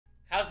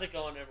How's it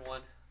going, everyone?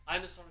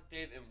 I'm Nostalgic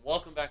Dave, and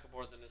welcome back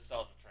aboard the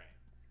Nostalgia Train.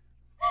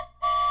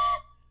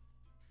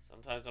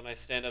 Sometimes when I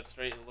stand up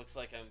straight, it looks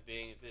like I'm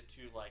being a bit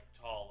too,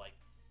 tall.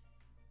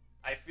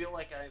 I feel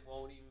like I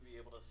won't even be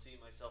able to see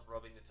myself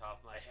rubbing the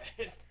top of my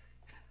head.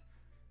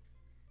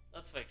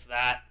 Let's fix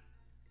that.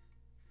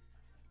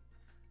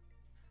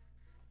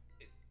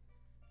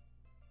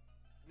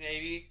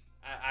 Maybe.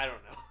 I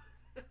don't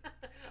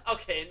know.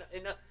 Okay,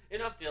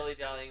 enough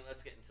dilly-dallying.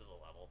 Let's get into the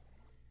level.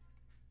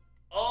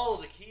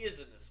 Oh, the key is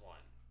in this one.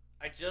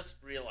 I just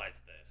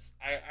realized this.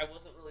 I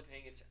wasn't really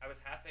paying attention. I was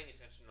half paying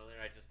attention earlier.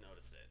 I just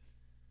noticed it.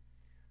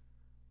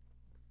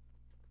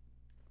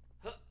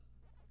 Huh.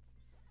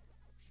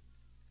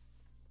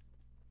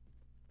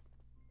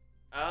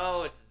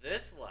 Oh, it's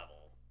this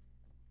level.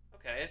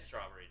 Okay, a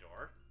strawberry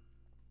door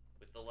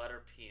with the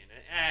letter P in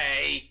it.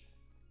 Hey!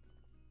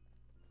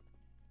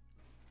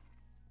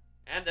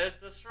 And there's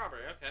the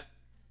strawberry. Okay.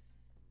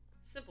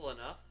 Simple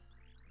enough.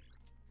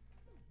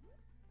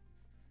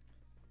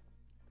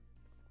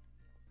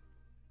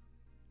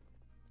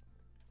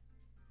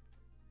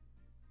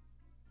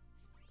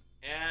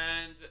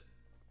 And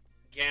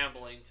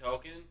gambling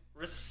token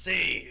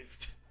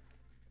received.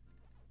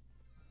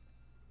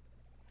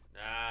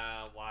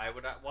 Why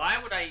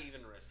would I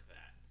even risk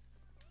that?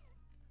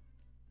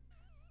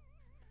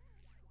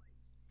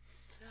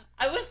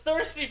 I was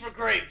thirsty for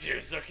grape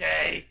juice,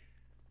 okay?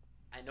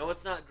 I know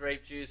it's not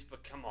grape juice,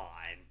 but come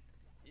on.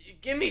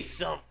 Give me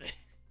something.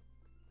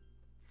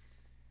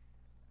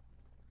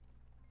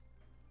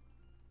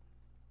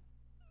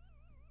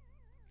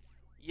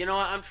 You know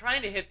what? I'm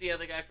trying to hit the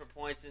other guy for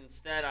points.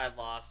 Instead, I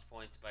lost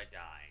points by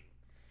dying.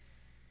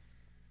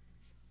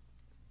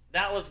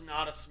 That was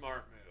not a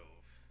smart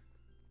move.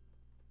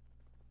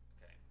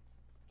 Okay.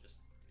 Just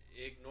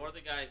ignore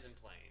the guys in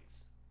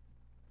planes.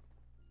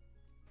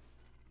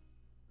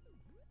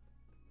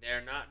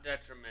 They're not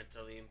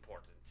detrimentally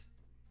important.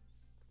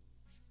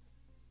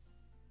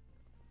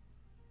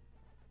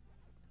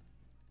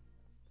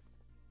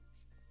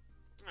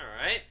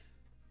 Alright.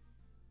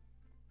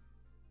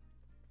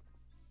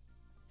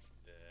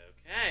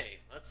 Okay,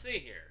 let's see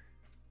here.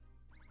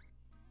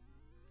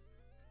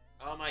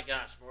 Oh my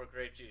gosh, more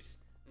grape juice.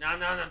 No,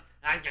 no, no.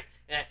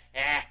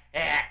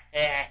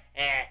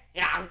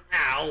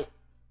 Ow.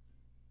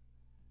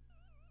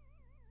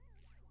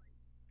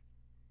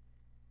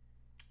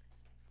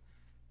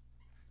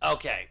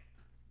 Okay.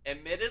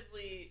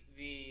 Admittedly,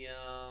 the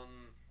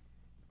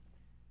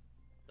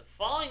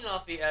falling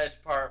off the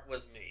edge part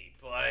was me,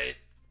 but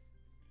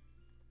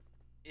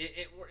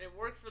it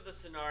worked for the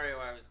scenario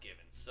I was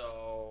given,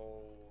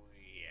 so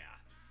yeah.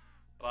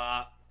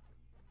 But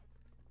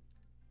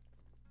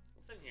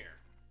what's in here?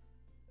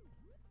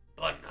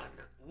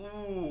 Banana.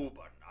 Ooh,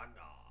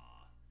 banana.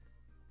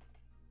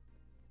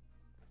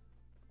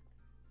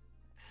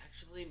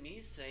 Actually, me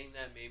saying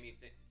that made me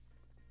think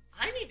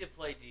I need to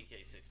play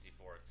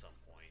DK64 at some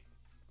point.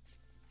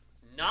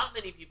 Not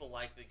many people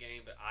like the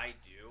game, but I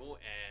do,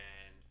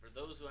 and for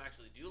those who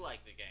actually do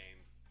like the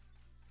game,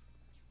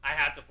 I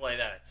had to play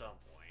that at some point.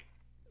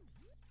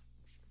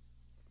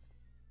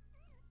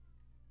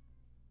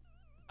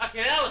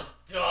 Okay, that was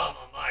dumb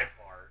on my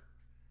part.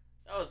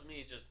 That was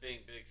me just being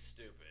big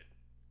stupid.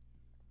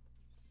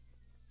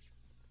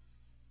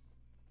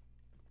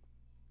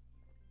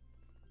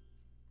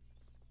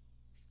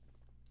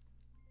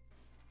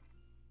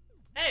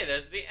 Hey,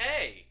 there's the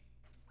A.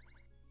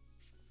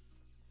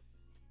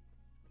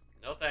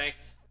 No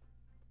thanks.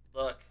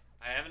 Look,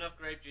 I have enough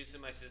grape juice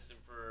in my system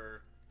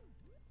for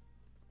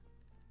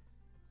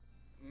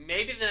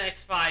maybe the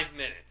next 5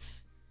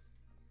 minutes.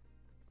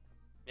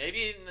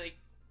 Maybe in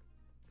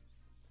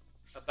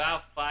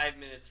about 5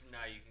 minutes from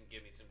now you can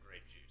give me some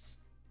grape juice.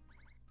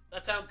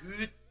 That sound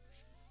good?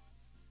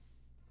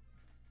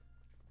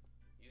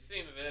 You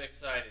seem a bit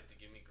excited to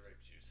give me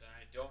grape juice.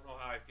 I don't know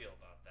how I feel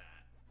about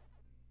that.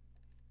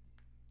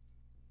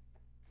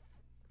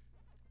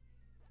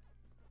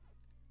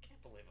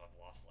 Can't believe I've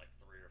lost like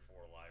 3 or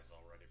 4 lives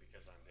already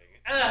because I'm being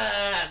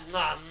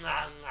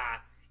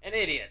an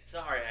idiot.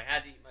 Sorry, I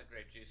had to eat my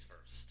grape juice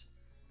first.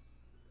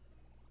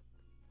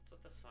 What's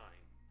with the sign?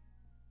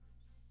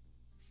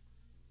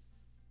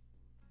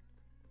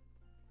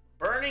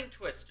 Burning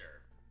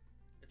Twister.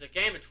 It's a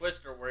game of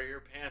Twister where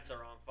your pants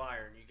are on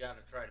fire and you gotta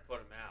try to put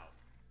them out.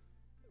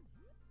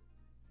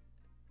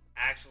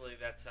 Actually,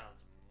 that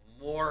sounds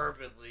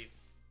morbidly...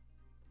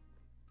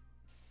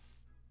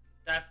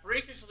 That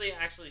freakishly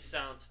actually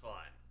sounds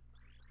fun.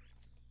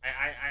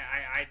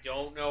 I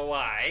don't know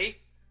why.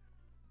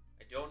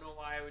 I don't know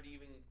why I would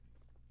even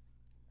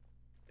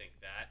think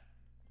that.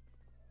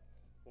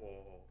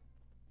 Oh.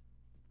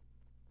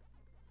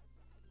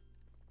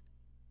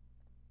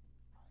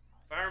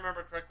 If I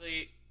remember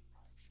correctly,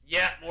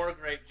 yeah, more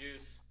grape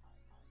juice.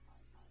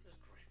 There's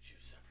grape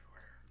juice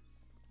everywhere.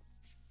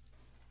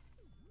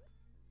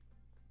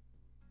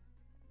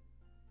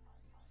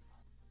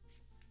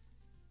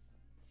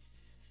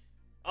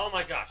 Oh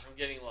my gosh, I'm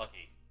getting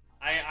lucky.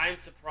 I'm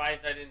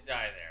surprised I didn't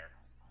die there.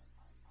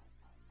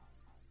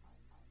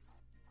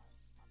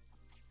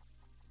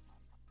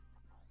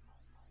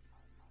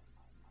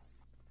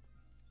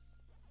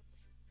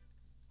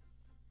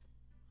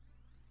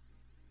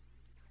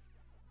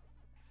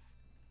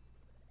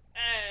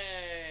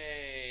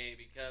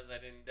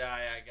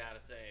 had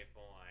a save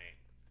point.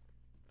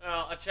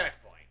 Well, a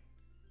checkpoint.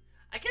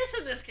 I guess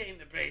in this game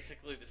they're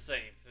basically the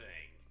same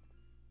thing.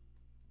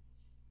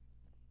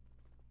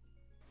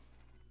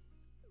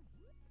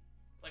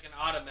 It's like an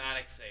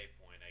automatic save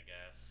point, I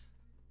guess.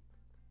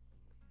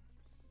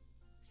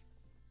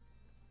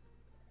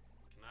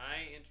 Can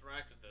I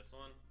interact with this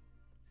one?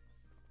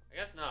 I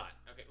guess not.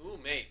 Okay, ooh,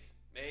 maze.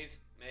 Maze,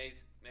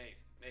 maze,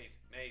 maze, maze,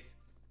 maze.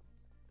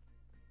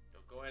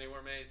 Don't go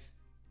anywhere, maze.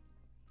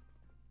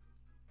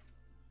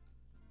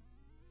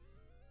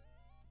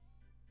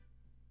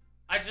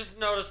 I just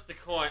noticed the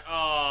coin.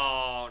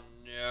 Oh,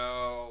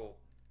 no.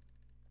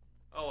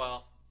 Oh,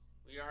 well.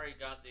 We already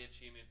got the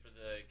achievement for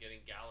the getting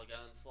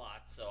Galaga and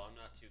slots, so I'm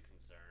not too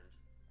concerned.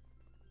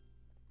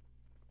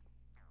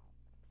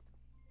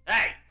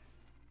 Hey!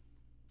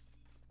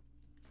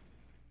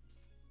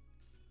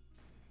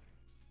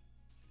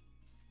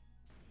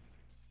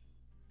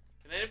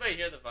 Can anybody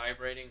hear the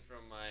vibrating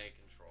from my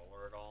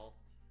controller at all?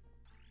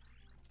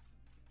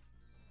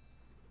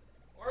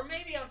 Or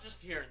maybe I'm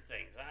just hearing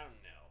things. I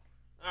don't know.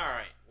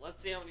 Alright,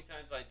 let's see how many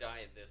times I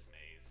die in this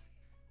maze.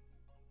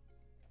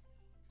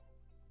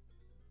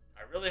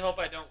 I really hope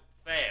I don't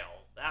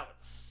fail. That would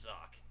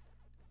suck.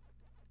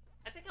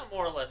 I think I'm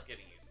more or less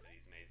getting used to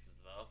these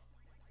mazes, though.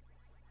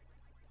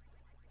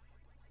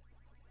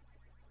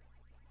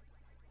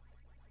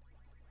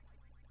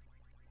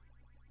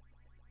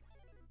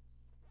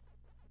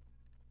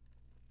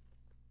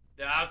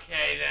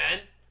 Okay,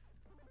 then.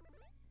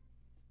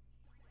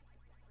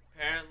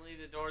 Apparently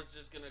the door's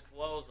just gonna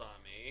close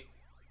on me.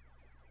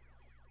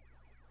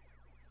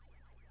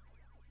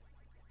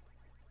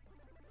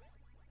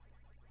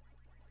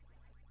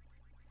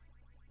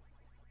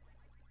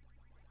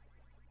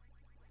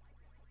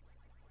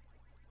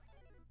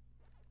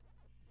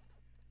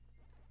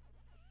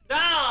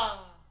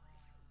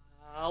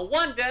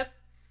 One death.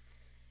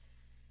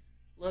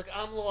 Look,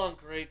 I'm low on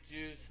grape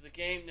juice. The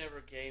game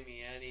never gave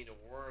me any to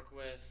work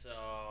with,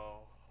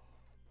 so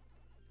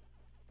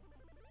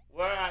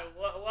what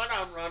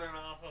I'm running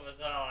off of is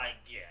all I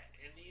get.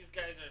 And these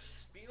guys are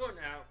spewing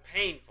out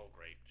painful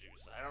grape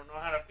juice. I don't know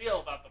how to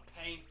feel about the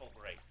painful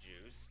grape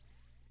juice.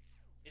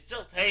 It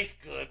still tastes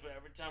good, but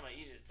every time I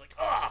eat it, it's like,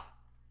 ah,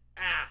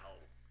 ow.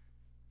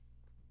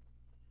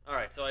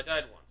 Alright, so I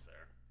died once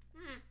there.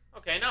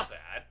 Okay, not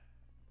bad.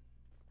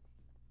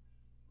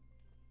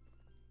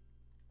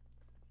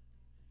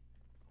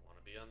 I want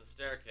to be on the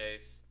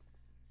staircase.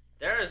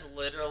 There is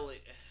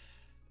literally...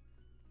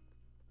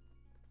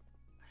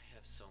 I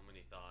have so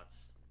many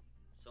thoughts.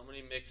 So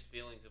many mixed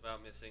feelings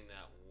about missing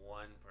that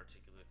one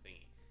particular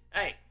thingy.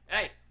 Hey!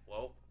 Hey!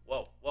 Whoa,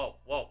 whoa, whoa,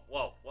 whoa,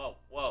 whoa, whoa,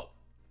 whoa.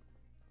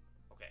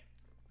 Okay.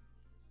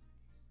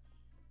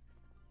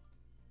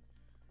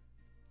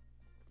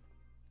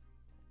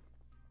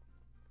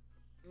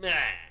 Meh.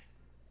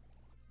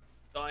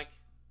 Doink.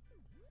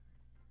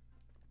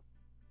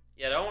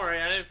 Yeah, don't worry,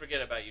 I didn't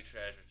forget about you,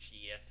 treasure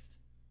chest.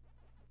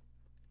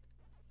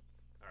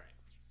 Alright.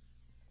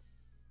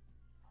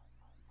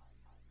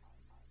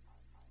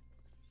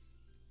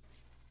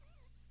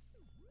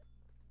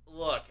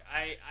 Look,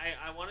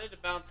 I wanted to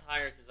bounce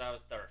higher because I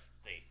was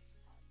thirsty.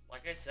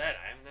 Like I said,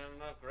 I haven't had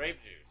enough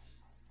grape juice.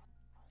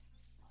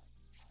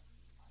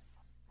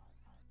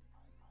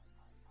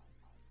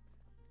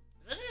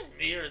 Is it just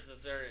me, or is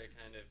this area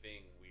kind of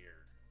being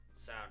weird,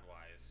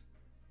 sound-wise?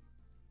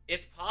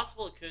 It's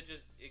possible it could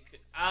just... It could...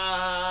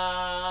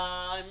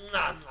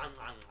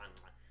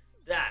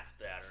 That's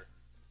better.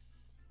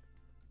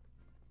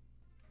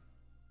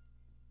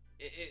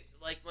 It's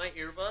like my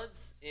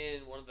earbuds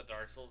in one of the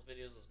Dark Souls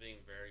videos was being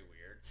very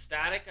weird.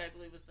 Static, I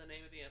believe, was the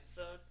name of the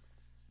episode.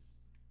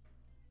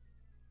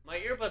 My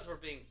earbuds were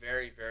being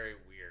very, very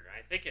weird.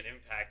 I think it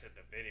impacted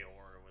the video,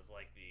 or it was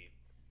like the...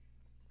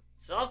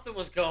 Something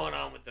was going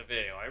on with the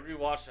video. I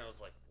rewatched it and I was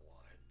like,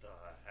 what the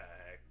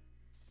heck?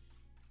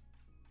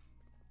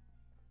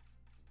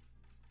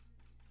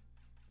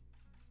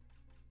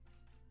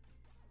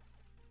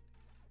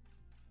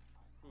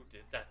 Who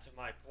did that to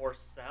my poor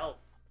self?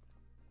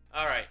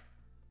 Alright.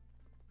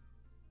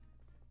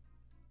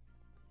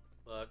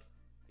 Look,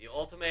 the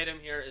ultimatum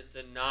here is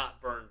to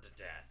not burn to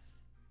death.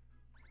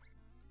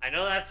 I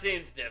know that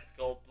seems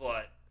difficult,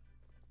 but...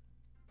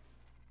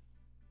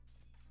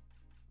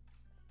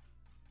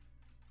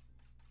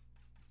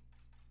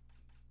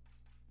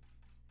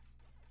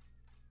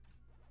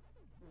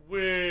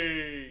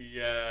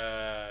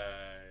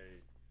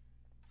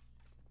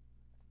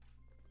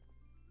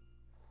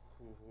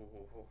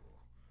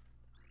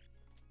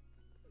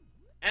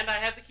 And I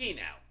have the key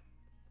now.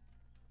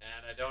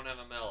 And I don't have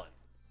a melon.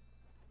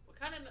 What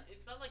kind of...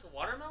 It's not like a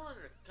watermelon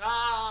or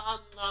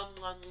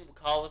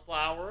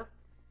cauliflower?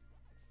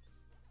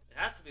 It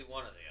has to be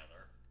one or the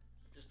other.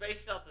 Just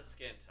based off the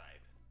skin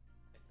type.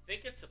 I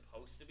think it's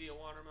supposed to be a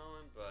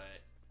watermelon,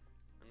 but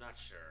I'm not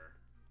sure.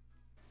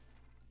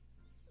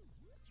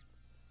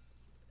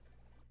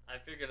 I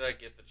figured I'd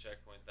get the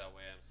checkpoint, that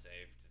way I'm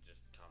safe to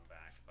just come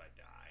back if I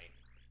die.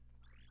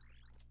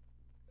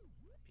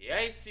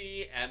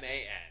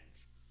 P-A-C-M-A-N.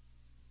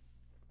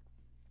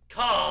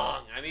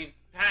 Kong! I mean,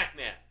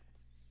 Pac-Man.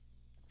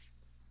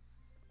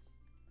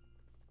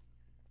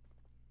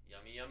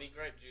 yummy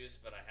grape juice,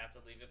 but I have to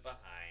leave it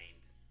behind.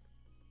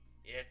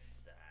 It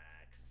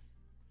sucks.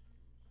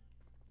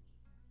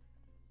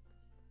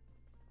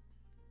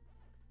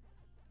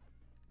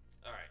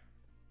 Alright.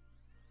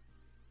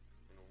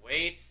 I'm gonna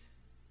wait.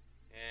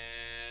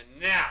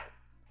 And now!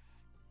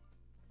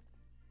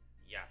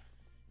 Yes.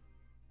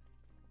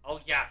 Oh,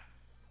 yes.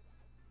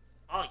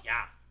 Oh,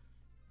 yes.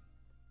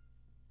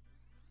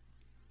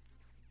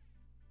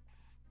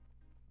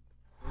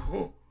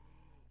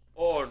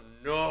 Oh,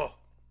 no.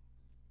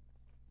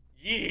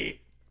 Yee.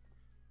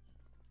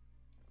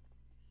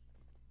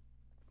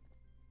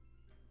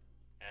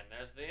 And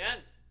there's the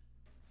end.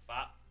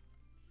 Bop.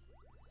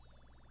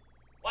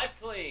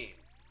 Wiped clean.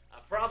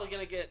 I'm probably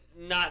gonna get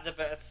not the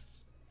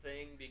best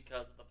thing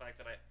because of the fact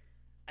that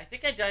I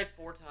think I died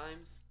 4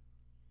 times.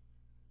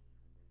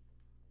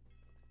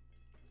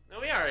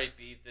 Now we already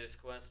beat this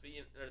quest, but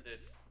or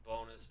this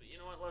bonus, but you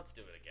know what? Let's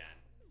do it again.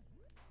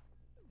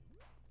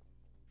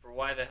 For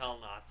why the hell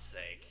not's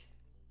sake.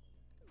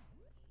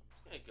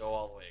 I'm just gonna go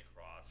all the way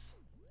across.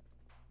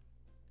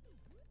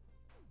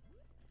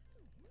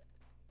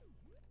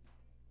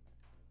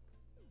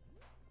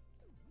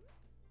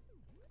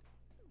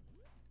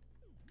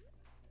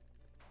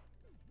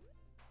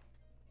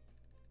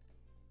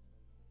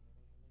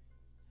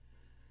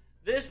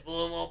 This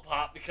balloon won't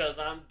pop because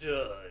I'm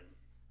done.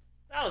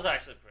 That was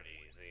actually pretty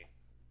easy.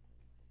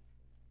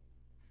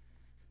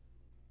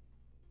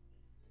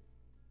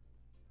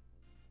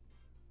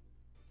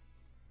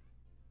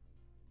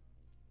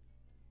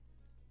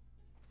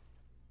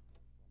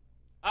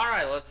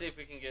 Alright, let's see if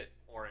we can get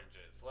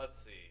oranges. Let's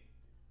see.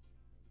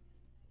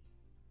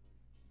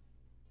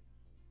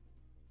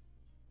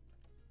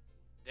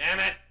 Damn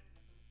it!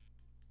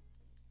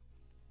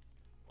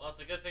 Well, it's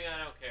a good thing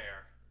I don't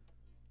care.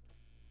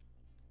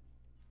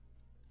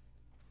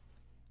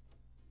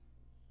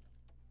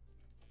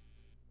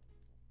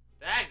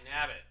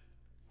 Dagnabbit.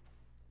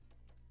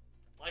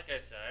 Like I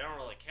said, I don't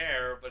really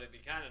care, but it'd be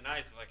kind of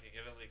nice if I could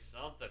get at least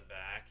something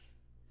back.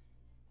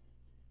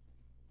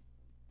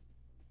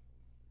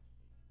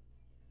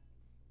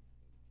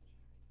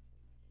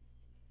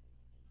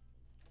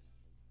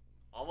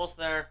 Almost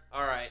there.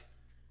 Alright.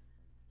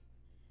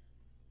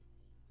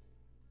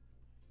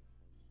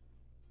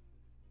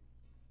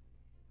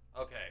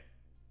 Okay.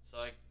 So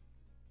I...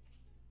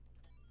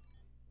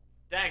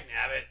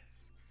 Dagnabbit.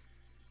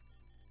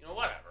 You know,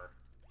 whatever.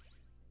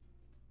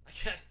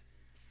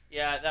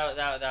 Yeah,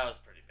 that was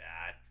pretty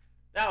bad.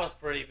 That was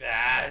pretty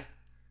bad.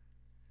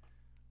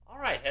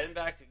 Alright, heading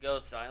back to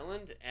Ghost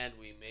Island, and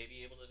we may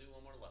be able to do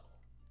one more level.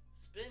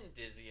 Spin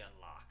Dizzy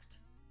unlocked.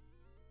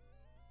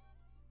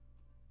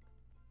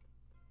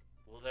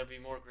 Will there be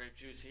more grape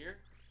juice here?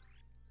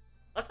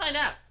 Let's find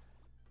out.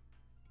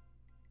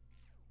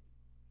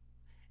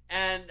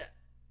 And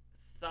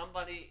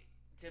somebody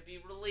to be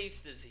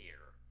released is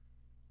here.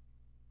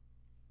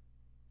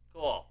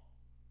 Cool.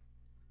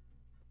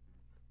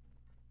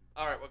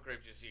 Alright, what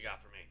grape juice you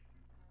got for me?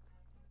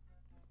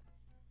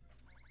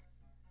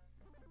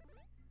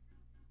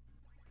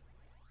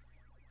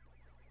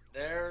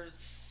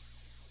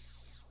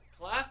 There's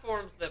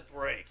platforms that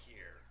break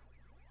here.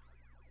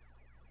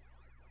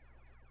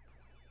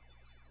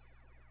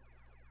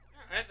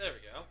 Alright, there we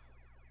go.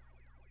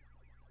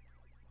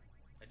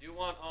 I do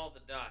want all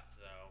the dots,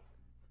 though.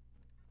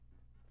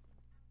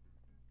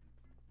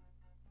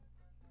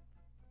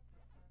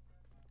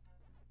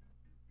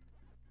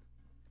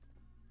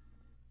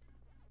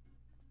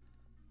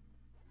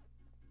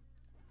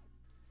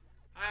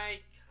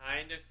 I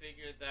kind of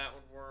figured that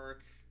would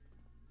work.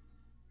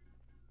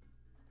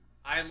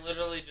 I'm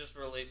literally just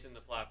releasing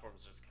the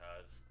platforms just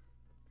cuz.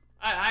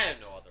 I have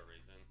no other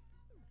reason.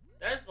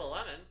 There's the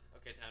lemon.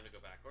 Okay, time to go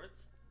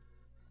backwards.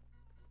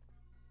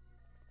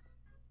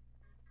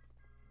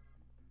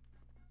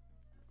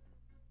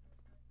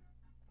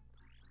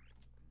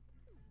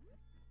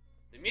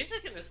 The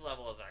music in this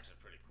level is actually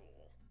pretty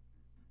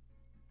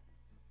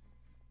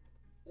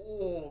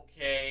cool.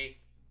 Okay.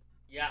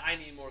 Yeah, I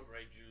need more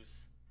grape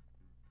juice.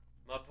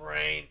 My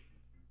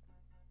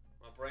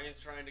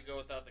brain's trying to go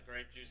without the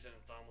grape juice and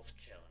it's almost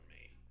killing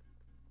me.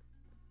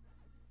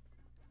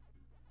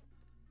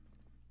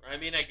 I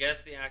mean, I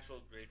guess the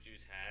actual grape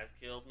juice has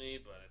killed me,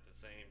 but at the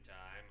same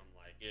time, I'm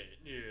like,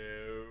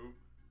 no.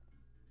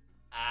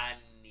 I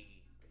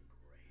need the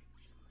grape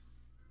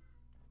juice.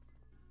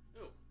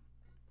 Ooh.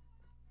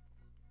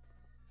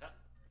 Huh.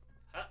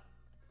 Huh.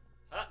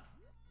 Huh.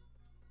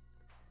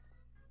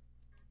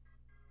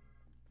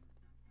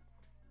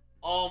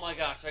 Oh my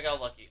gosh, I got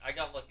lucky. I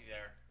got lucky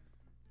there.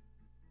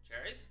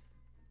 Cherries?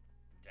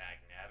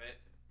 Dagnabbit.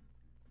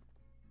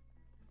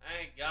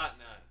 I ain't got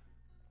none.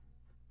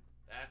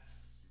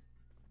 That's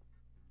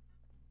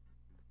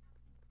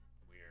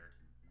weird.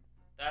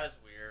 That is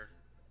weird.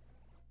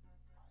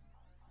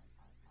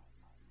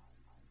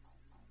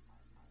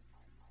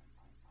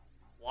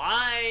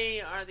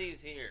 Why are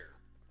these here?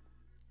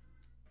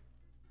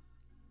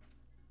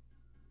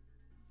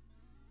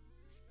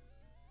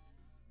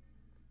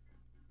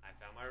 I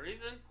found my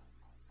reason.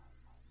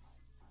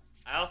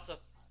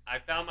 I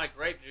found my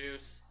grape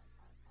juice.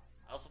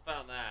 I also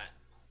found that.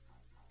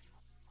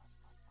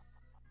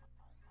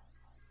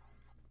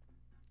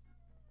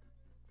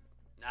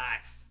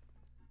 Nice.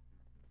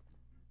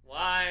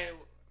 Why?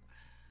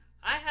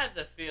 I had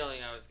the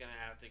feeling I was going to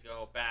have to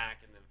go back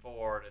and then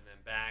forward and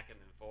then back and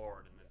then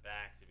forward and then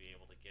back to be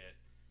able to get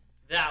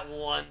that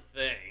one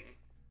thing.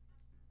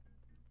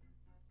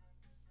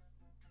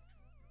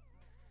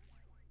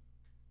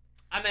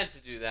 I meant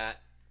to do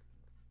that.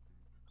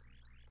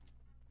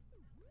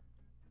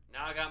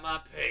 Now I got my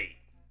pay.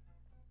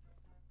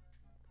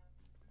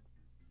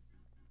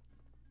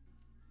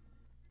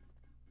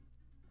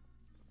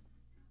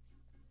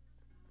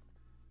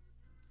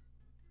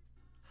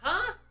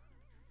 Huh?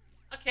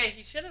 Okay,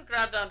 he should have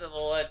grabbed onto the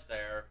ledge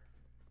there.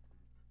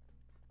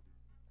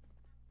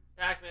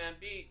 Pac-Man,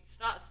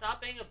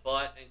 stop being a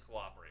butt and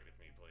cooperate with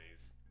me,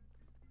 please.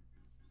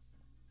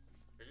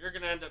 Or you're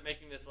gonna end up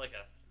making this like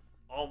a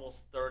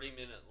almost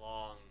 30-minute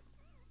long.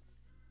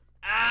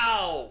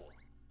 Ow!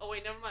 Oh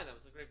wait, never mind. That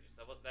was the grape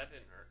juice. That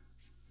didn't hurt.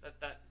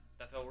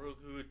 That felt real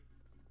good.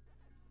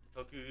 It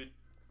felt good.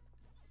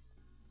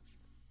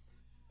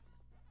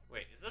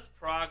 Wait, is this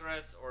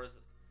progress or is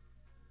it?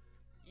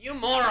 You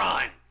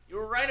moron! You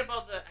were right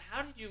about the.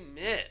 How did you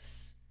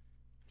miss?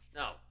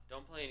 No,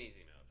 don't play in easy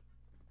mode.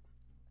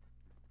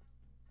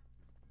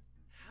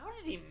 How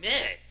did he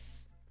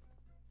miss?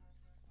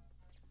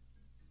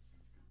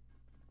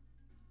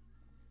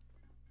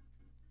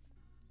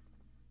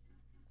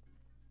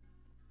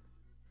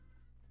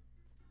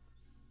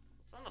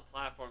 It's on the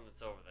platform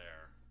that's over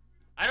there.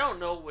 I don't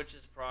know which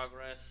is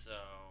progress, so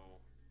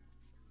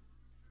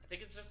I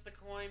think it's just the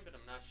coin, but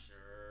I'm not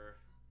sure.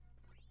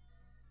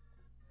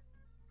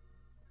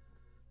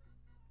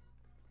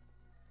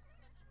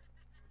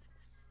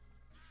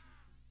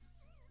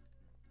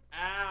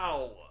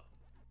 Ow!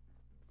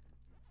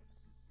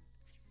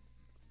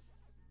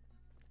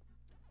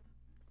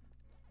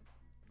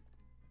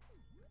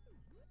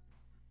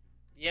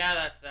 Yeah,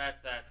 that's kind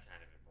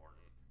of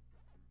important.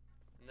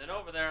 And then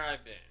over there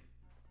I've been.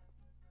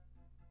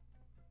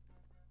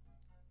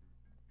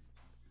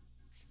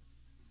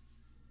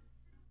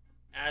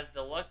 As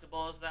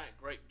delectable as that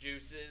grape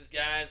juice is,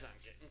 guys, I'm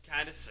getting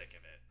kind of sick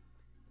of it.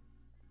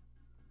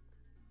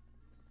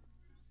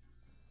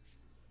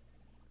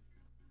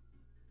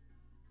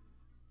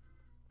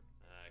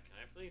 Can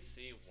I please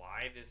see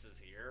why this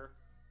is here?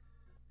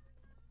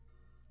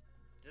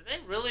 Did they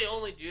really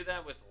only do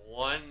that with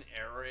one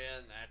area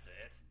and that's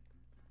it?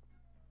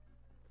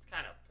 It's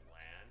kind of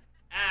bland.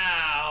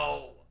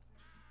 Ow!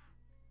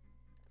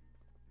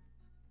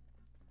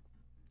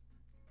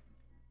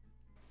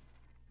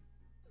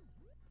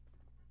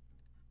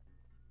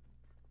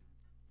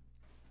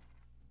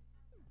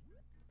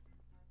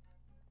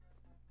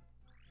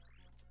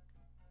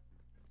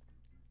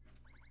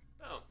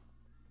 Boom.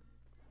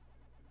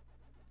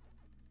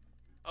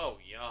 Oh,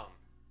 yum.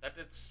 That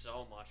did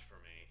so much for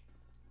me.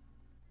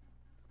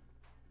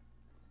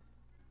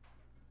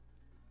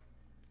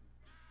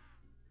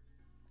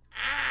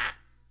 Ah!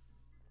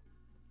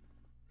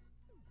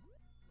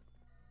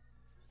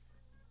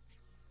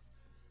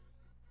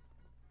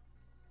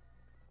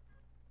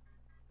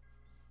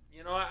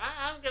 You know what?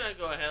 I'm gonna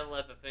go ahead and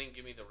let the thing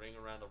give me the ring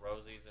around the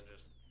rosies and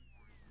just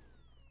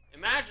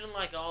imagine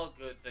like all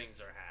good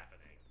things are happening.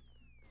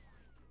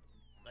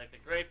 Like the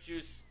grape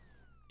juice,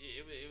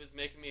 it was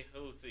making me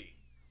healthy.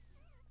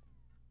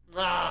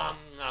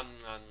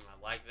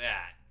 Like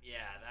that. Yeah,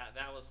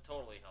 that was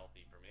totally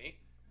healthy for me.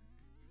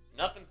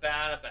 Nothing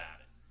bad about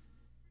it.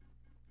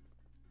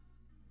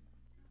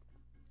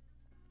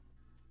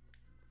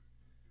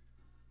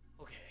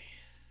 Okay.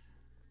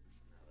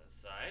 Now this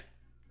side.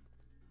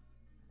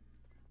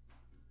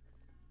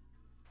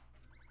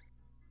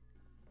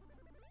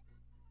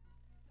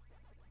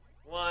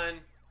 One.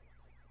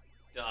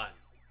 Done.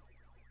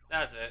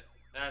 That's it.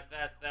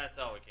 That's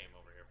all we came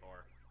over here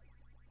for.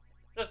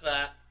 Just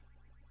that.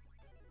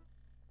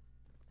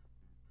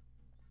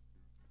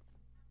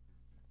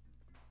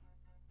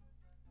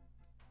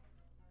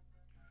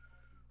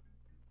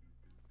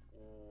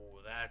 Ooh,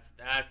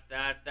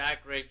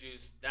 that grape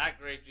juice. That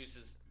grape juice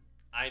is.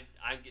 I'm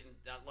getting,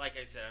 like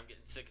I said, I'm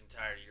getting sick and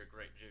tired of your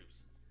grape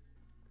juice.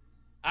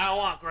 I don't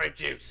want grape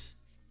juice.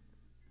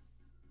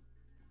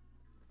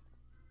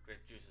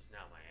 Grape juice is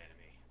now my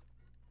enemy.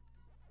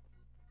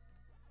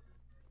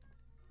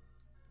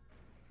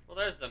 Well,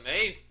 there's the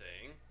maze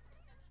thing.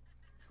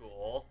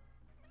 Cool.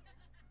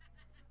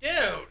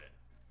 Dude!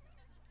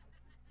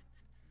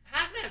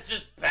 Pac-Man's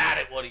just bad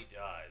at what he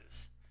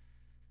does.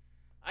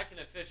 I can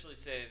officially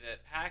say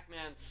that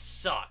Pac-Man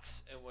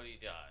sucks at what he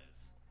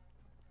does.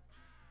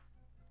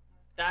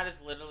 That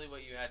is literally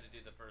what you had to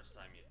do the first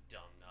time, you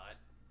dumb nut.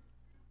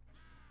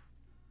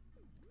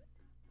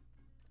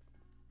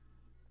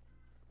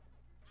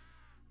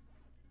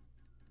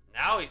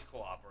 Now he's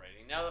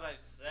cooperating. Now that I've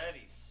said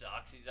he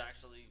sucks, he's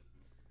actually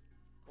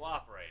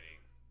cooperating.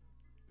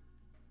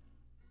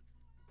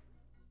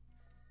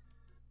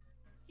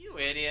 You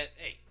idiot.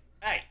 Hey,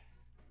 hey.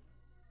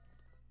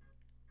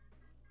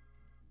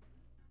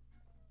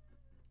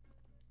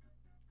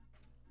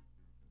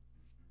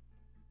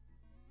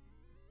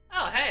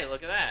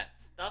 look at that.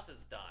 Stuff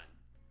is done.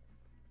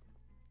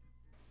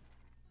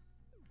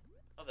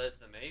 Oh, there's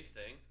the maze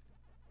thing.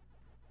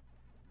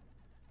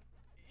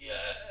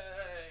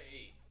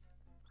 Yay!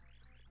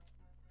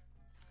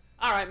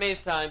 Alright,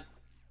 maze time.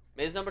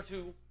 Maze number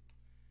 2.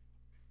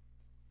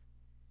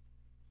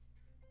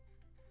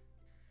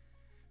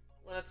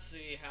 Let's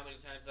see how many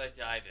times I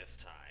die this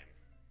time.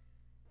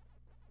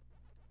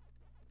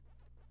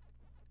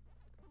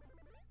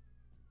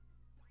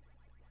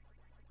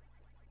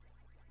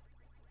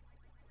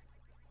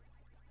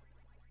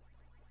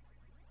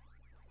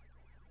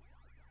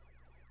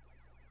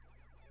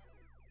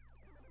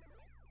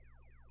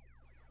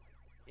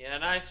 Yeah,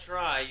 nice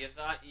try. You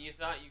thought you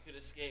could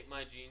escape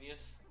my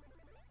genius?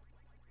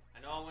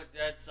 I know I went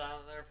dead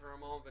silent there for a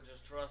moment, but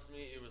just trust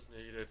me, it was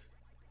needed.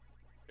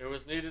 It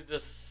was needed to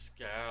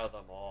scare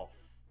them off.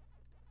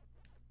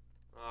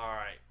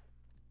 Alright.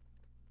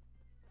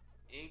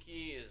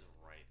 Inky is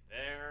right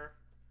there.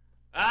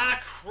 Ah,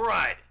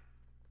 crud!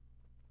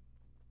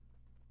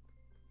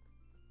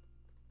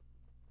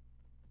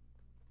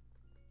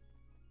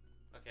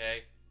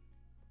 Okay.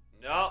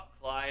 No,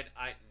 Clyde,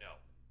 no.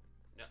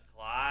 No,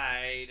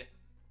 Clyde.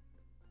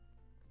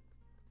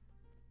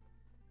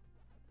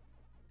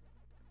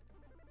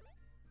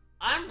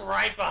 I'm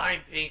right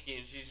behind Pinky,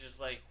 and she's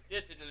just like, do,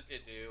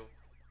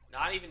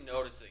 not even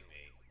noticing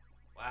me.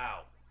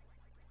 Wow.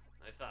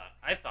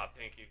 I thought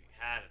Pinky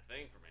had a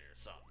thing for me or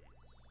something.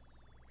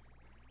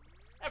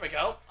 There we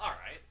go. All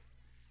right.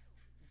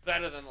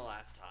 Better than the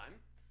last time.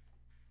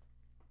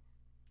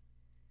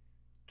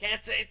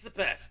 Can't say it's the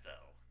best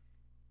though.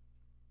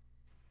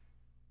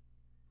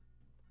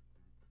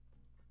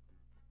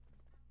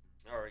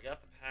 Alright, we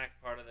got the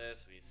pack part of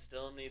this. We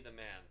still need the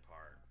man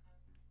part.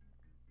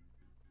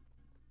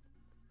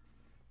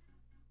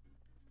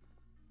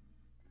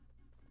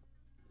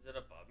 Is it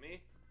above me?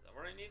 Is that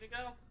where I need to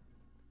go?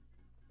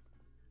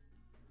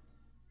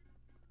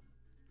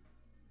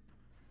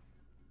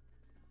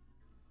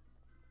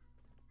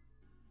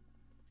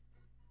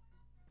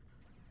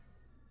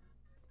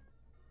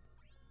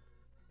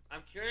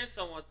 I'm curious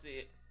on what's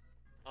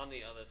on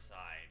the other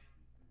side.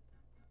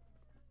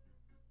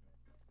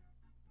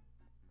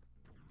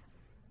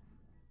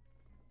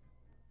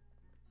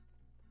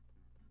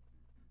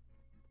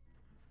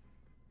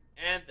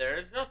 And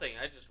there's nothing.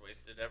 I just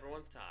wasted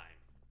everyone's time.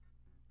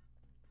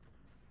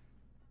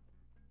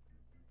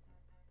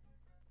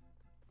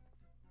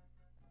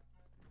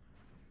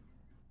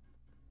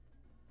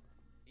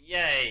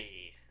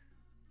 Yay.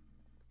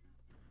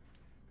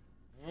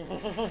 I don't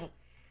know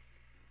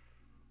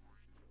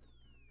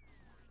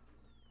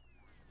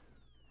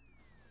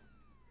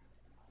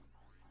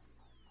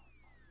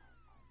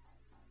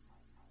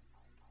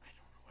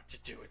what to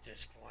do at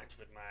this point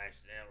with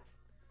myself.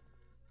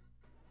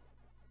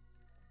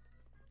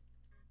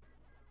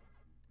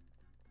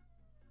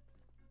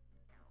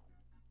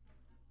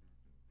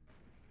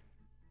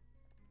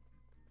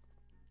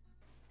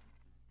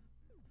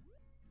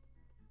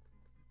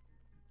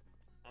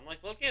 I'm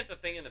like looking at the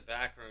thing in the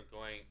background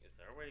going, is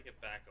there a way to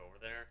get back over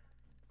there?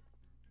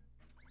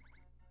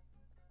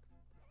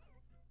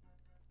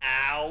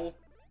 Ow!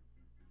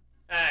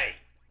 Hey!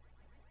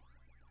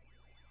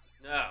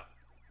 No.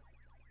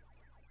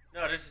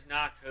 No, this is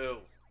not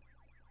cool.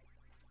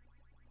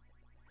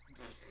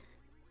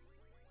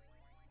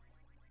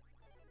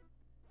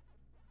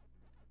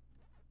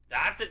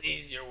 That's an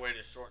easier way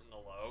to shorten the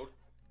load.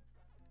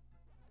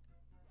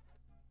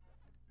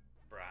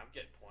 Bruh, I'm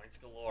getting points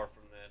galore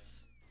from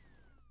this.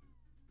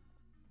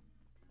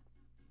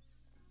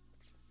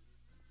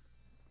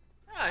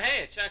 Ah,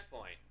 hey, a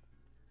checkpoint.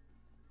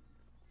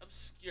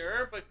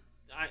 Obscure, but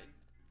I'm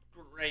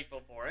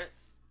grateful for it.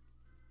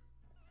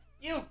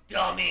 You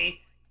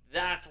dummy!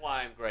 That's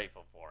why I'm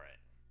grateful for it.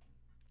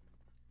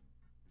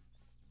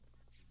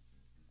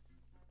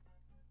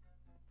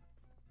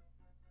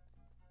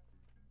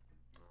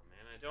 Oh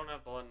man, I don't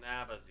have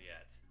Blanabas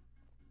yet.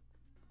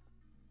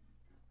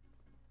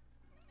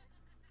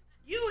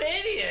 You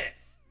idiot!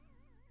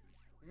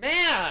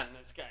 Man,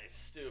 this guy's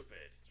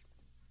stupid.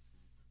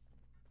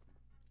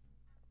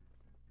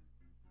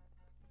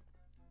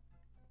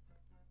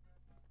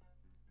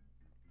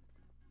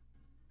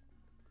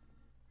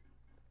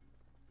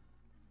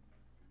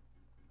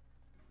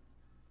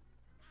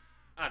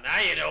 Oh,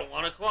 now you don't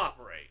want to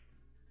cooperate.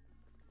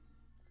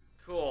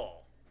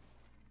 Cool.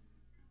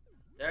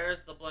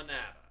 There's the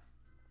Blanaba.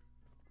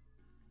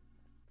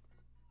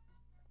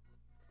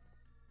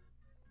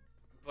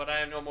 But I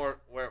have no more.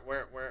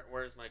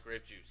 Where's my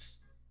grape juice?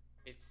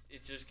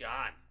 It's just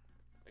gone.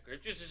 My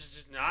grape juice is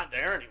just not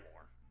there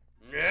anymore.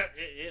 Nope,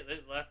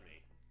 it left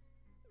me.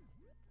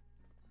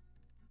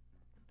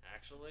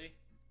 Actually,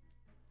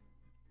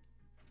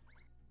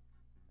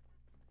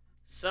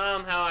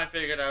 somehow I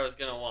figured I was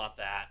gonna want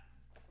that.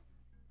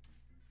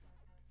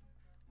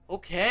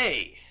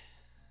 Okay.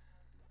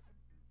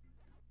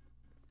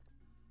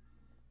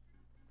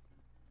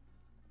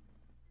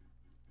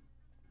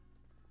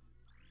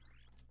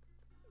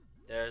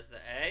 There's the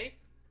A.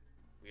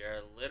 We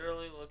are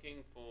literally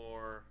looking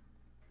for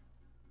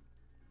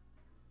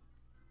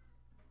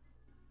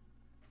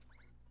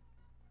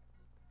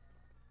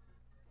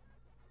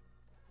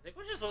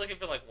was just looking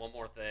for like one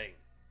more thing.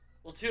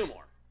 Well, two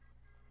more.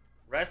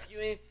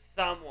 Rescuing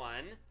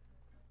someone,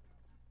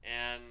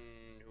 and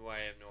who I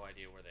have no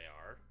idea where they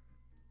are.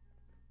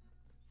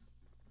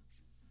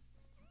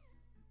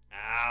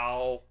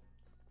 Ow.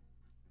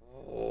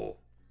 Oh.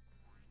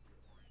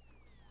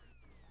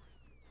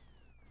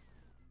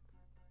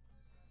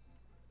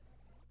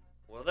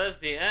 Well, there's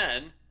the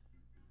end.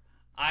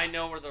 I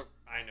know where to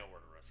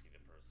rescue the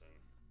person.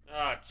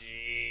 Oh,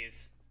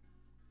 jeez.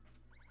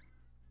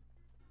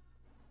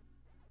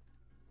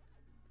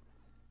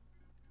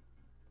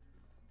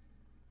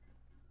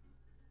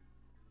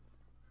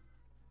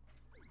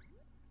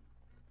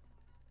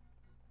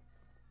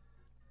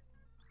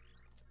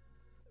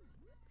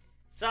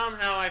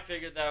 Somehow I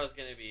figured that was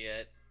gonna be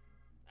it.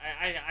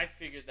 I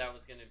figured that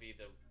was gonna be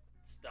the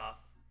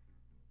stuff.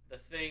 The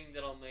thing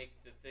that'll make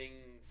the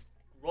things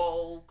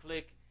roll,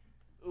 click,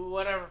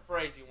 whatever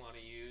phrase you want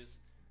to use.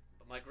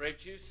 But my grape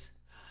juice,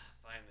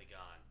 finally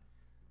gone.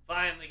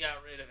 Finally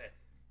got rid of it.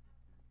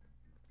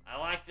 I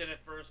liked it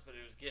at first, but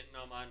it was getting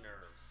on my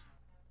nerves.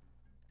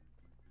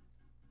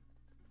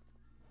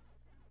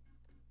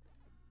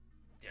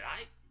 Did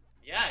I?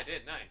 Yeah, I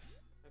did.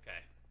 Nice. Okay.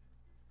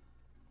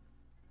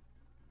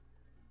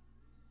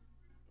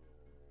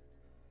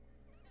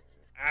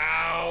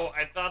 Ow!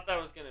 I thought that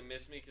was gonna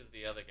miss me because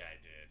the other guy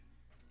did.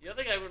 The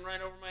other guy went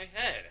right over my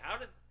head. How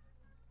did...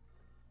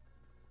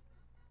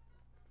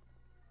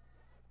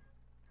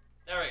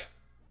 There we go.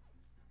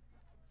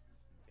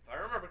 If I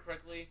remember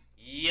correctly,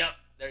 yep,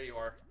 there you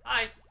are.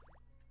 Hi.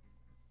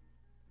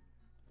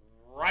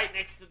 Right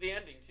next to the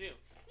ending, too.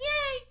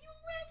 Yay, you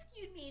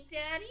rescued me,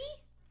 Daddy.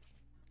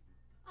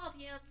 I'll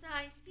be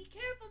outside. Be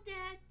careful,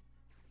 Dad.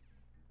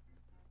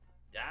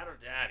 Dad or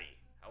Daddy?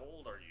 How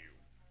old are you?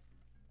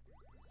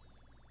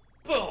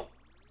 Boom!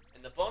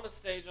 And the bonus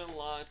stage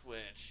unlocked,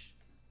 which...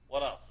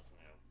 What else is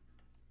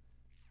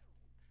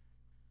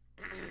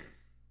new?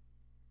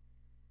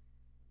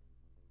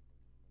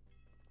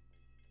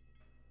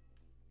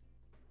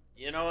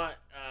 You know what?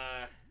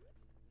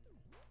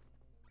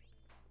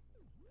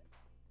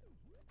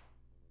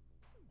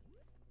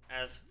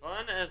 As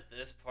fun as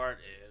this part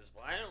is,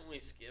 why don't we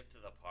skip to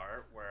the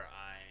part where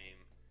I'm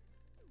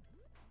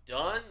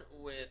done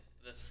with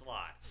the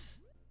slots?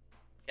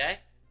 Okay?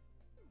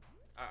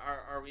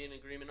 Are we in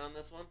agreement on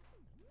this one?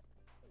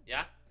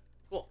 Yeah?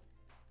 Cool.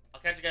 I'll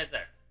catch you guys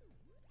there.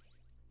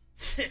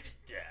 6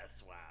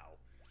 deaths, wow.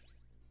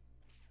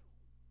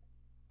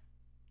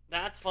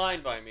 That's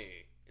fine by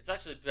me. It's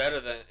actually better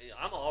than...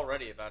 I'm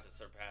already about to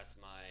surpass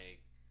my...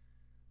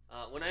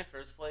 when I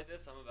first played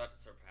this, I'm about to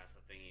surpass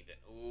the thingy that...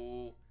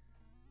 Ooh.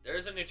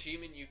 There's an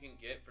achievement you can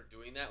get for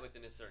doing that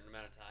within a certain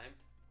amount of time.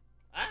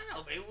 I don't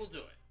know, maybe we'll do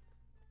it.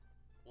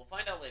 We'll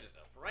find out later,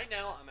 though. For right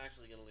now, I'm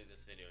actually going to leave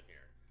this video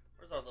here.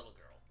 Where's our little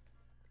girl?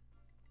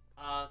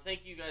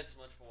 Thank you guys so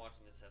much for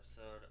watching this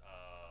episode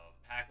of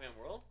Pac-Man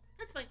World.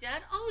 That's my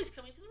dad, always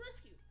coming to the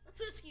rescue.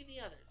 Let's rescue the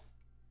others.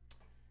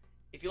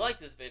 If you like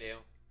this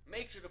video,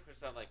 make sure to push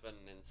that like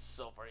button, and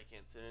so far you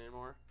can't sit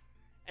anymore.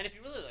 And if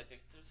you really liked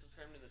it, consider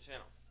subscribing to the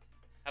channel.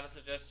 Have a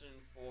suggestion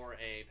for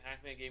a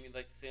Pac-Man game you'd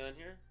like to see on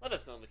here? Let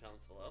us know in the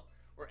comments below.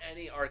 Or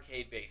any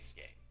arcade-based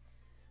game.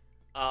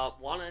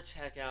 Want to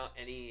check out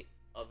any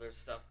other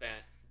stuff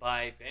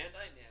by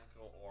Bandai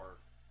Namco or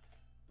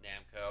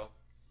Namco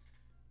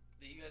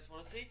that you guys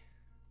want to see?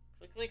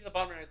 Click the link in the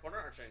bottom right corner.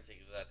 I'll try and take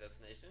you to that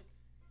destination.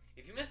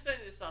 If you missed any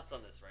of the stops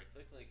on this ride,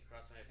 click the link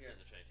across my head here and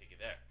they'll try and take you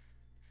there.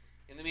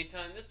 In the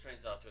meantime, this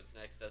train's off to its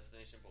next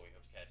destination, but we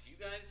hope to catch you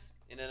guys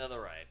in another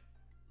ride.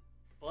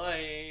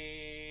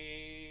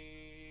 Bye!